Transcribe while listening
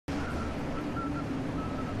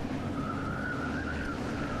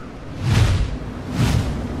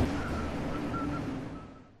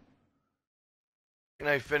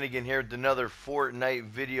Finnegan here with another Fortnite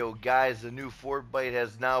video. Guys, the new Fortbyte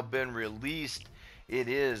has now been released. It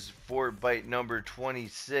is Fortbyte number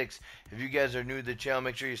 26. If you guys are new to the channel,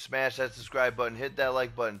 make sure you smash that subscribe button, hit that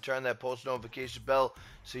like button, turn that post notification bell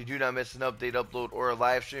so you do not miss an update, upload, or a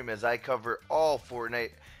live stream as I cover all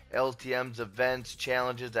Fortnite LTMs, events,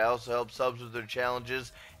 challenges. I also help subs with their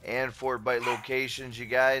challenges and Fortbyte locations, you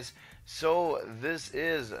guys. So this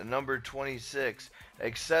is number 26,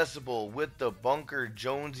 accessible with the bunker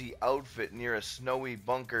Jonesy outfit near a snowy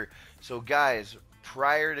bunker. So guys,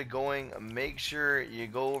 prior to going, make sure you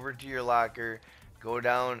go over to your locker, go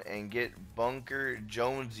down and get bunker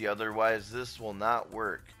Jonesy, otherwise this will not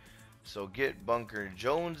work. So get bunker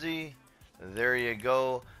Jonesy, there you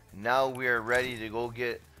go. Now we are ready to go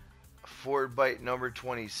get Fortbyte number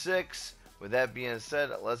 26. With that being said,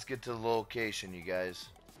 let's get to the location, you guys.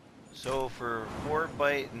 So for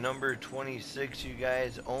Fortbyte number 26, you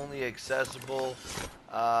guys, only accessible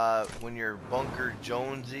when you're bunker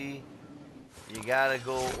Jonesy. You gotta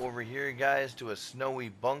go over here, guys, to a snowy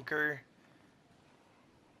bunker.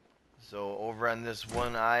 So over on this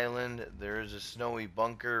one island, there is a snowy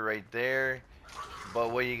bunker right there.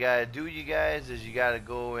 But what you gotta do, you guys, is you gotta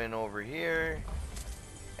go in over here,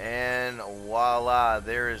 and voila,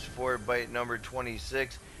 there is Fortbyte number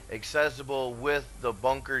 26. Accessible with the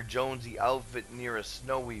bunker Jonesy outfit near a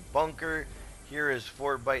snowy bunker. Here is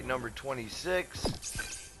Fortbyte number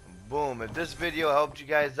 26. Boom. If this video helped you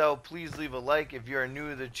guys out, please leave a like. If you are new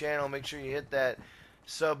to the channel, make sure you hit that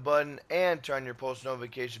sub button and turn your post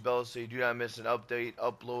notification bell so you do not miss an update,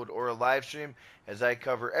 upload, or a live stream as I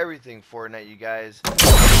cover everything Fortnite, you guys.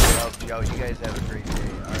 Help you out. You guys have a great day.